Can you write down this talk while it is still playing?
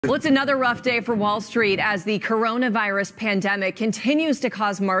Well, it's another rough day for Wall Street as the coronavirus pandemic continues to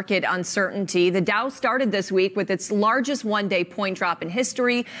cause market uncertainty. The Dow started this week with its largest one-day point drop in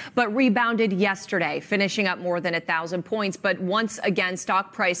history, but rebounded yesterday, finishing up more than 1,000 points. But once again,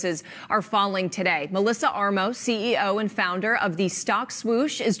 stock prices are falling today. Melissa Armo, CEO and founder of the stock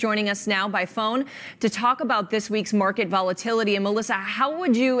Swoosh, is joining us now by phone to talk about this week's market volatility. And Melissa, how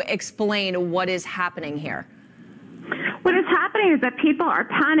would you explain what is happening here? What is happening is that people are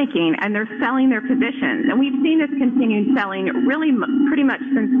panicking and they're selling their positions. And we've seen this continued selling really pretty much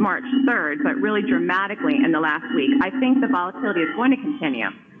since March 3rd, but really dramatically in the last week. I think the volatility is going to continue.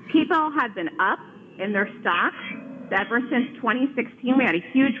 People have been up in their stocks ever since 2016. We had a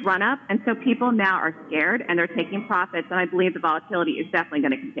huge run up. And so people now are scared and they're taking profits. And I believe the volatility is definitely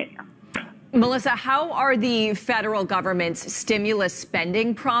going to continue. Melissa, how are the federal government's stimulus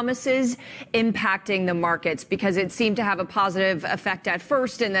spending promises impacting the markets? Because it seemed to have a positive effect at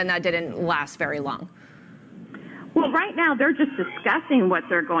first, and then that didn't last very long. Well, right now, they're just discussing what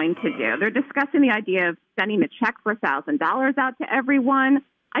they're going to do. They're discussing the idea of sending a check for $1,000 out to everyone.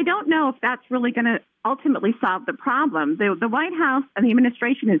 I don't know if that's really going to ultimately solve the problem. The White House and the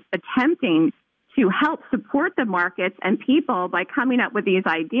administration is attempting to help support the markets and people by coming up with these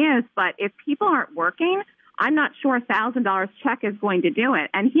ideas. But if people aren't working, I'm not sure a $1,000 check is going to do it.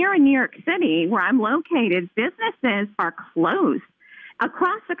 And here in New York City, where I'm located, businesses are closed.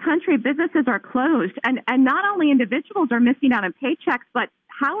 Across the country, businesses are closed. And not only individuals are missing out on paychecks, but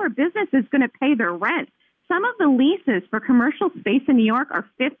how are businesses going to pay their rent? Some of the leases for commercial space in New York are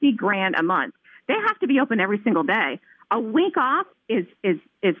 $50 grand a month. They have to be open every single day. A week off is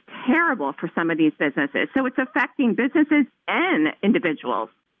terrible for some of these businesses. So it's affecting businesses and individuals.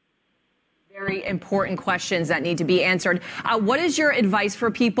 Very important questions that need to be answered. What is your advice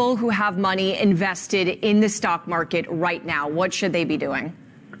for people who have money invested in the stock market right now? What should they be doing?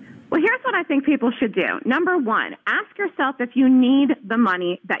 Well, here's what I think people should do. Number one, ask yourself if you need the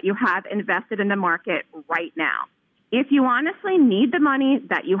money that you have invested in the market right now. If you honestly need the money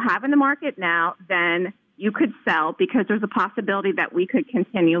that you have in the market now, then you could sell because there's a possibility that we could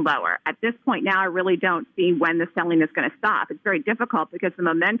continue lower. At this point now, I really don't see when the selling is going to stop. It's very difficult because the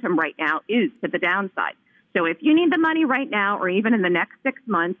momentum right now is to the downside. So if you need the money right now or even in the next 6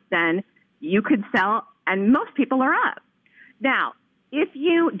 months, then you could sell, and most people are up. Now, if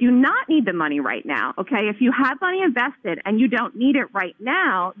you do not need the money right now, okay, if you have money invested and you don't need it right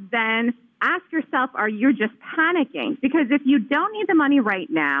now, then ask yourself, are you just panicking? Because if you don't need the money right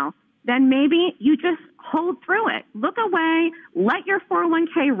now, then maybe you just hold through it. Look away. Let your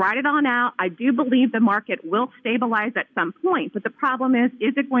 401k ride it on out. I do believe the market will stabilize at some point. But the problem is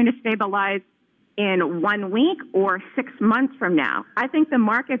it going to stabilize in 1 week or 6 months from now? I think the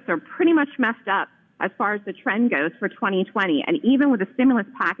markets are pretty much messed up as far as the trend goes for 2020. And even with the stimulus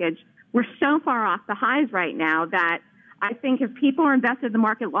package, we're so far off the highs right now that I think if people are invested in the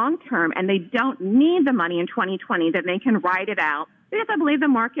market long term and they don't need the money in 2020, then they can ride it out. Because I believe the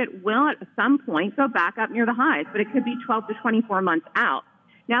market will at some point go back up near the highs, but it could be 12 to 24 months out.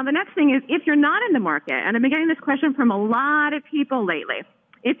 Now, the next thing is if you're not in the market, and I've been getting this question from a lot of people lately,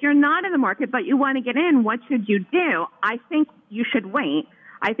 if you're not in the market but you want to get in, what should you do? I think you should wait.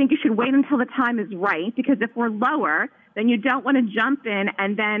 I think you should wait until the time is right, because if we're lower, then you don't want to jump in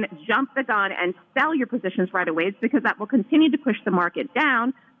and then jump the gun and sell your positions right away, because that will continue to push the market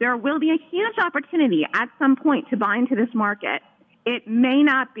down. There will be a huge opportunity at some point to buy into this market. It may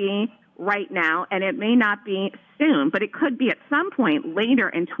not be right now, and it may not be soon, but it could be at some point later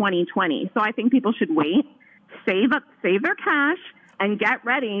in 2020. So I think people should wait, save their cash, and get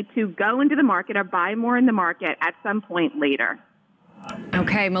ready to go into the market or buy more in the market at some point later.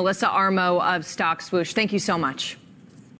 Okay, Melissa Armo of Stock Swoosh, thank you so much.